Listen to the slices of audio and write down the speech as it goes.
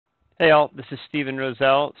Hey all, this is Stephen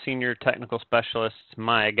Roselle, Senior Technical Specialist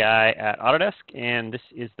Maya guy at Autodesk, and this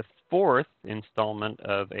is the fourth installment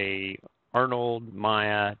of a Arnold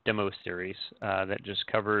Maya demo series that just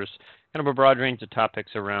covers kind of a broad range of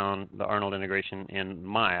topics around the Arnold integration in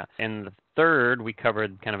Maya. In the third, we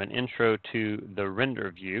covered kind of an intro to the render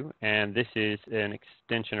view, and this is an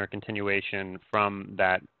extension or continuation from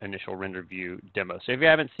that initial render view demo. So if you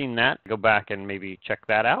haven't seen that, go back and maybe check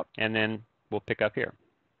that out, and then we'll pick up here.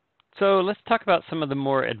 So let's talk about some of the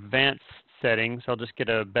more advanced settings. I'll just get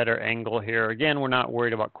a better angle here. Again, we're not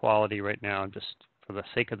worried about quality right now, just for the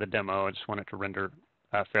sake of the demo. I just want it to render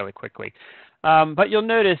fairly quickly. But you'll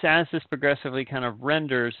notice as this progressively kind of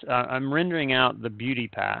renders, I'm rendering out the beauty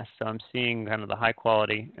pass. So I'm seeing kind of the high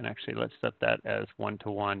quality, and actually let's set that as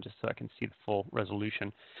 1:1 just so I can see the full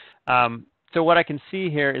resolution. So what I can see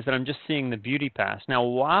here is that I'm just seeing the beauty pass. Now,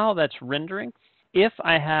 while that's rendering, if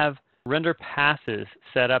I have render passes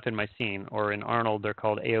set up in my scene, or in Arnold they're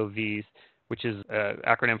called AOVs, which is an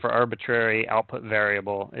acronym for arbitrary output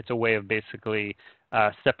variable. It's a way of basically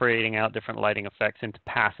separating out different lighting effects into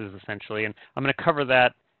passes essentially, and I'm going to cover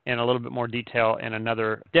that in a little bit more detail in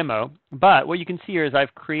another demo. But what you can see here is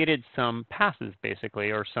I've created some passes basically,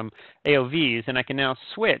 or some AOVs, and I can now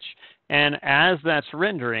switch. And as that's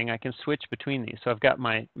rendering, I can switch between these. So I've got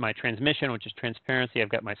my transmission, which is transparency. I've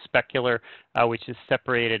got my specular, which is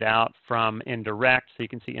separated out from indirect. So you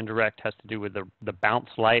can see indirect has to do with the bounce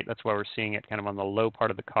light. That's why we're seeing it kind of on the low part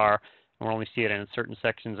of the car. We'll only see it in certain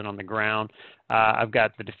sections and on the ground. I've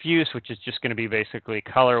got the diffuse, which is just going to be basically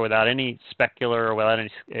color without any specular or without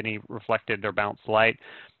any reflected or bounced light.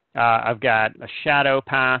 I've got a shadow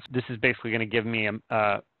pass. This is basically going to give me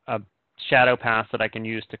a shadow pass that I can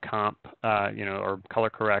use to comp, or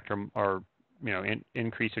color correct, or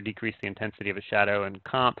increase or decrease the intensity of a shadow and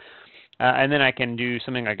comp. And then I can do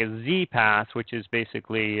something like a Z pass, which is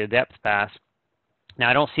basically a depth pass. Now,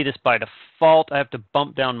 I don't see this by default. I have to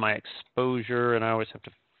bump down my exposure, and I always have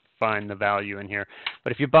to find the value in here.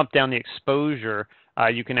 But if you bump down the exposure,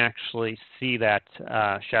 you can actually see that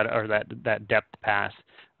shadow, or that depth pass,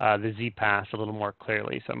 the Z pass, a little more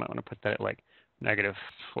clearly. So I might want to put that at like negative,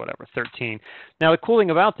 whatever, 13. Now, the cool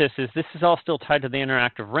thing about this is all still tied to the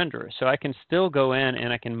interactive renderer. So I can still go in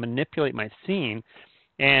and I can manipulate my scene,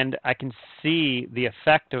 and I can see the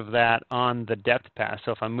effect of that on the depth pass.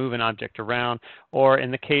 So if I move an object around, or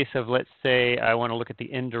in the case of, let's say, I want to look at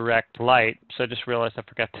the indirect light. So I just realized I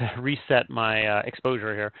forgot to reset my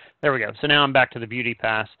exposure here. There we go. So now I'm back to the beauty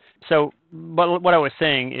pass. So what I was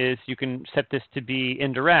saying is you can set this to be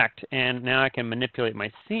indirect, and now I can manipulate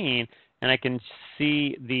my scene, and I can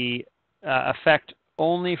see the effect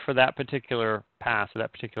only for that particular pass or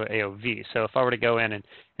that particular AOV. So if I were to go in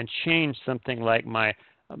and change something like my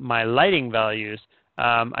lighting values,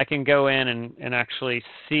 I can go in and actually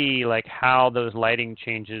see like how those lighting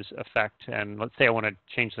changes affect. And let's say I want to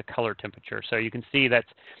change the color temperature. So you can see that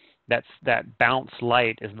bounce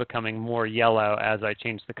light is becoming more yellow as I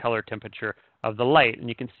change the color temperature of the light, and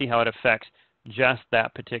you can see how it affects just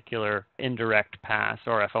that particular indirect pass,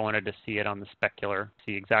 or if I wanted to see it on the specular,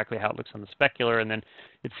 see exactly how it looks on the specular, and then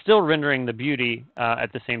it's still rendering the beauty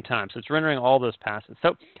at the same time. So it's rendering all those passes.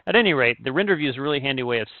 So at any rate, the render view is a really handy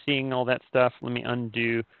way of seeing all that stuff. Let me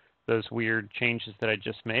undo those weird changes that I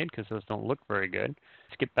just made because those don't look very good.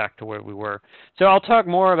 Let's get back to where we were. So I'll talk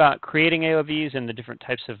more about creating AOVs and the different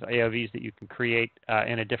types of AOVs that you can create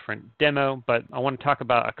in a different demo, but I want to talk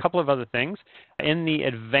about a couple of other things. In the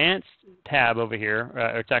Advanced tab over here,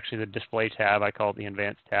 it's actually the Display tab, I call it the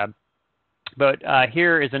Advanced tab. But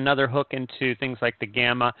here is another hook into things like the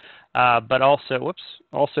gamma, but also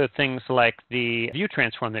things like the view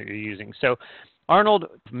transform that you're using. So Arnold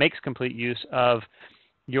makes complete use of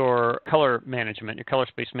your color management, your color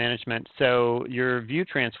space management. So your view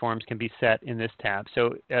transforms can be set in this tab.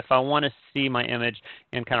 So if I want to see my image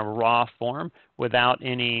in kind of raw form without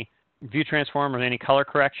any view transform or any color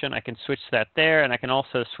correction, I can switch that there, and I can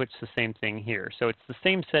also switch the same thing here. So it's the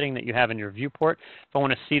same setting that you have in your viewport. If I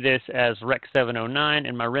want to see this as Rec 709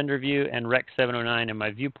 in my render view and Rec 709 in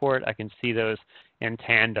my viewport, I can see those in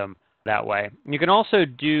tandem that way. You can also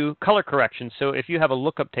do color correction. So if you have a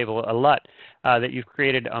lookup table, a LUT, that you've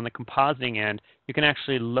created on the compositing end, you can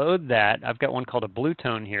actually load that. I've got one called a blue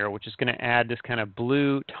tone here, which is going to add this kind of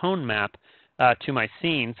blue tone map to my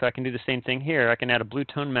scene. So I can do the same thing here. I can add a blue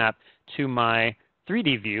tone map to my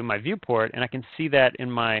 3D view, my viewport, and I can see that in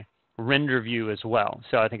my render view as well.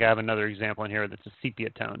 So I think I have another example in here that's a sepia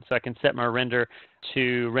tone. So I can set my render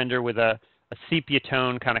to render with a sepia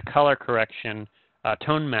tone kind of color correction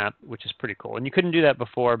tone map, which is pretty cool. And you couldn't do that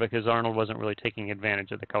before because Arnold wasn't really taking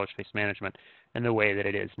advantage of the color space management in the way that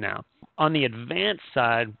it is now. On the advanced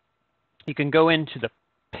side, you can go into the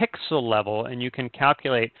pixel level and you can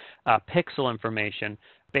calculate pixel information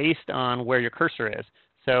based on where your cursor is.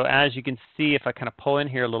 So as you can see, if I kind of pull in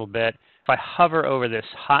here a little bit, if I hover over this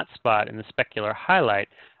hot spot in the specular highlight,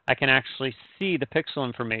 I can actually see the pixel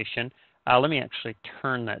information. Let me actually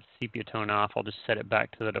turn that sepia tone off. I'll just set it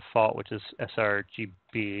back to the default, which is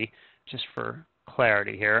sRGB, just for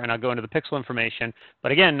clarity here. And I'll go into the pixel information.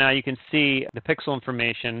 But again, now you can see the pixel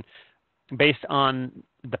information based on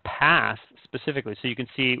the path specifically. So you can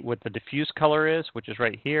see what the diffuse color is, which is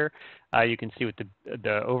right here. You can see what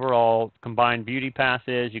the overall combined beauty path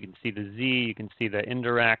is. You can see the Z. You can see the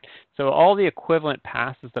indirect. So all the equivalent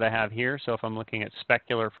passes that I have here. So if I'm looking at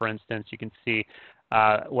specular, for instance, you can see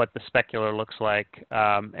what the specular looks like.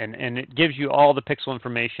 And it gives you all the pixel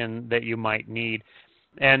information that you might need.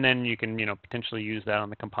 And then you can, potentially use that on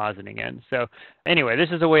the compositing end. So anyway, this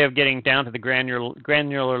is a way of getting down to the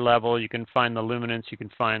granular level. You can find the luminance, you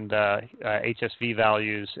can find HSV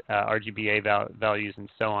values, RGBA values, and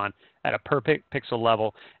so on at a per pixel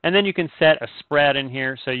level. And then you can set a spread in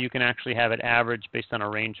here, so you can actually have it average based on a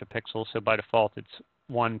range of pixels. So by default, it's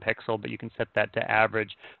 1 pixel, but you can set that to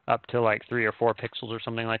average up to like 3 or 4 pixels or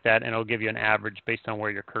something like that, and it'll give you an average based on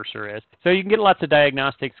where your cursor is. So you can get lots of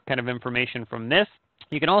diagnostics kind of information from this.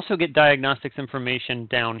 You can also get diagnostics information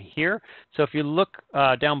down here. So if you look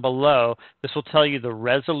down below, this will tell you the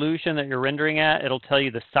resolution that you're rendering at. It'll tell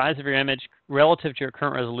you the size of your image relative to your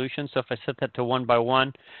current resolution. So if I set that to 1 by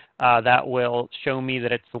 1, that will show me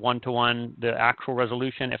that it's the 1-to-1, the actual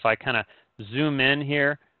resolution. If I kind of zoom in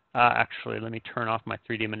here, actually, let me turn off my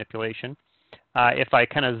 3D manipulation. If I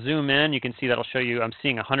kind of zoom in, you can see that'll show you I'm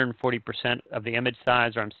seeing 140% of the image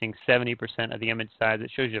size, or I'm seeing 70% of the image size.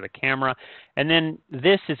 It shows you the camera. And then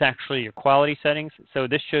this is actually your quality settings. So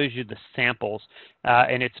this shows you the samples,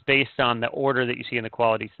 and it's based on the order that you see in the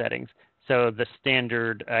quality settings. So the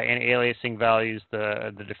standard anti-aliasing values,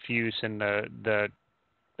 the diffuse, and the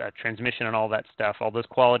transmission and all that stuff, all those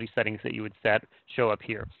quality settings that you would set show up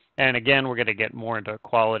here. And again, we're going to get more into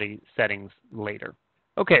quality settings later.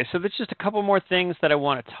 Okay, so that's just a couple more things that I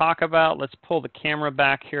want to talk about. Let's pull the camera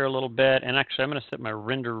back here a little bit. And actually, I'm going to set my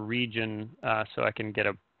render region so I can get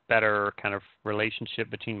a better kind of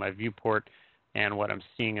relationship between my viewport and what I'm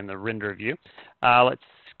seeing in the render view. Let's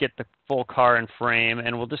get the full car in frame,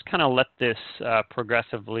 and we'll just kind of let this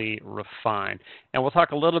progressively refine. And we'll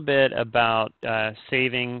talk a little bit about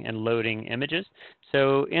saving and loading images.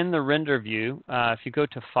 So in the render view, if you go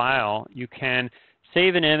to File, you can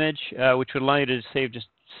save an image, which would allow you to save just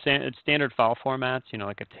standard file formats,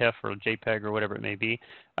 like a TIFF or a JPEG or whatever it may be.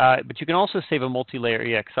 But you can also save a multi-layer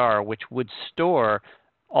EXR, which would store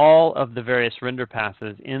all of the various render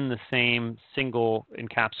passes in the same single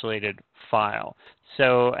encapsulated file.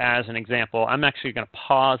 So as an example, I'm actually going to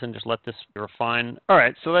pause and just let this refine. All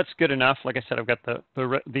right, so that's good enough. Like I said, I've got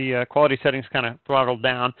the quality settings kind of throttled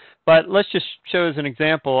down. But let's just show as an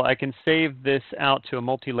example, I can save this out to a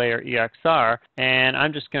multi-layer EXR, and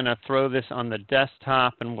I'm just going to throw this on the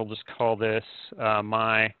desktop, and we'll just call this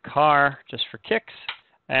my car just for kicks,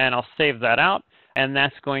 and I'll save that out. And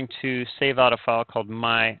that's going to save out a file called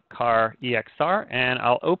my car EXR, and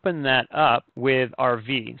I'll open that up with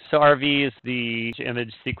RV. So RV is the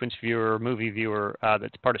image sequence viewer, movie viewer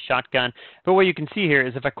that's part of Shotgun. But what you can see here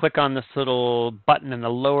is if I click on this little button in the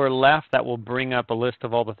lower left, that will bring up a list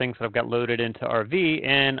of all the things that I've got loaded into RV.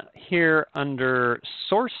 And here under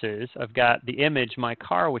sources, I've got the image, my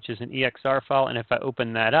car, which is an EXR file. And if I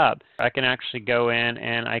open that up, I can actually go in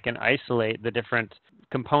and I can isolate the different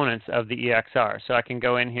components of the EXR. So I can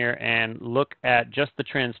go in here and look at just the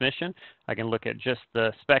transmission. I can look at just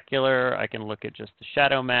the specular. I can look at just the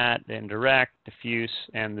shadow matte, the indirect, diffuse,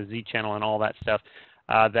 and the Z channel and all that stuff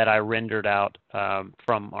that I rendered out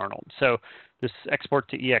from Arnold. So this export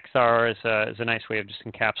to EXR is a nice way of just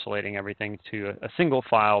encapsulating everything to a single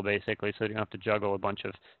file, basically, so you don't have to juggle a bunch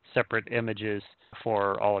of separate images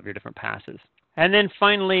for all of your different passes. And then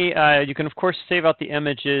finally, you can, of course, save out the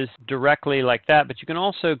images directly like that, but you can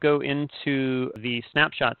also go into the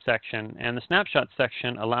snapshot section. And the snapshot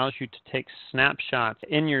section allows you to take snapshots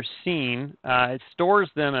in your scene. It stores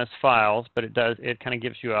them as files, but it kind of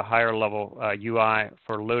gives you a higher level UI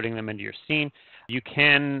for loading them into your scene. You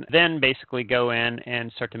can then basically go in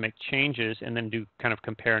and start to make changes and then do kind of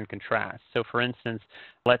compare and contrast. So for instance,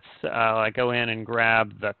 let's go in and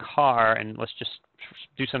grab the car, and let's just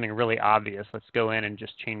do something really obvious. Let's go in and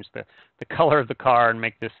just change the color of the car and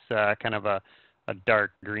make this kind of a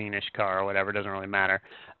dark greenish car or whatever. It doesn't really matter.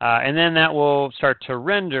 And then that will start to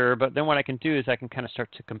render, but then what I can do is I can kind of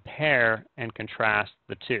start to compare and contrast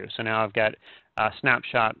the two. So now I've got a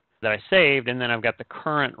snapshot that I saved, and then I've got the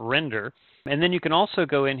current render. And then you can also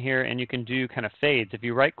go in here and you can do kind of fades. If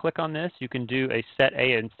you right click on this, you can do a set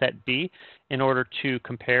A and set B in order to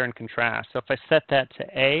compare and contrast. So if I set that to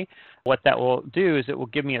A, what that will do is it will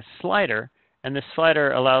give me a slider, and this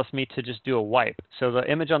slider allows me to just do a wipe. So the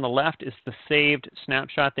image on the left is the saved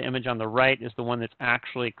snapshot. The image on the right is the one that's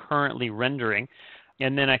actually currently rendering.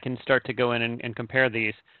 And then I can start to go in and compare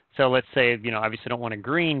these. So let's say, obviously I don't want a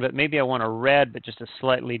green, but maybe I want a red, but just a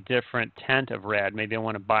slightly different tint of red. Maybe I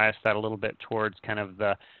want to bias that a little bit towards kind of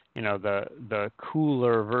the, the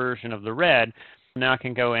cooler version of the red. Now I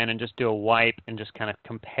can go in and just do a wipe and just kind of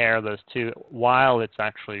compare those two while it's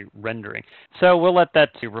actually rendering. So we'll let that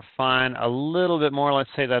to refine a little bit more. Let's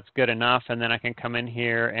say that's good enough, and then I can come in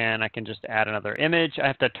here and I can just add another image. I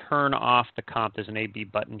have to turn off the comp. There's an A/B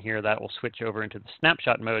button here that will switch over into the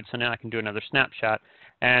snapshot mode. So now I can do another snapshot,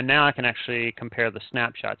 and now I can actually compare the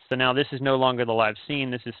snapshots. So now this is no longer the live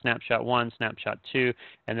scene. This is snapshot 1, snapshot 2,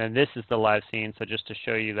 and then this is the live scene. So just to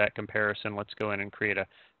show you that comparison, let's go in and create a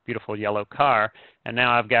beautiful yellow car. And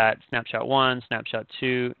now I've got snapshot 1, snapshot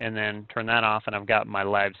 2, and then turn that off, and I've got my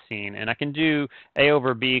live scene. And I can do A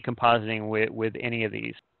over B compositing with any of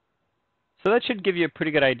these. So that should give you a pretty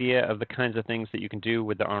good idea of the kinds of things that you can do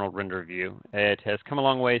with the Arnold render view. It has come a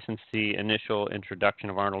long way since the initial introduction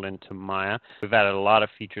of Arnold into Maya. We've added a lot of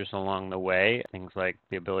features along the way, things like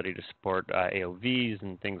the ability to support AOVs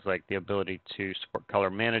and things like the ability to support color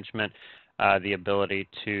management, the ability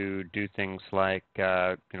to do things like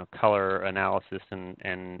color analysis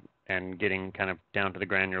and getting kind of down to the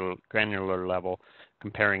granular level,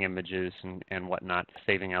 comparing images and whatnot,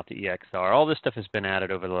 saving out the EXR. All this stuff has been added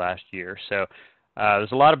over the last year. So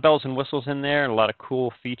there's a lot of bells and whistles in there, and a lot of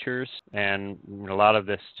cool features, and a lot of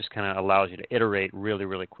this just kind of allows you to iterate really,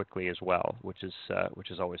 really quickly as well, which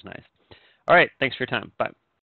is always nice. All right, thanks for your time. Bye.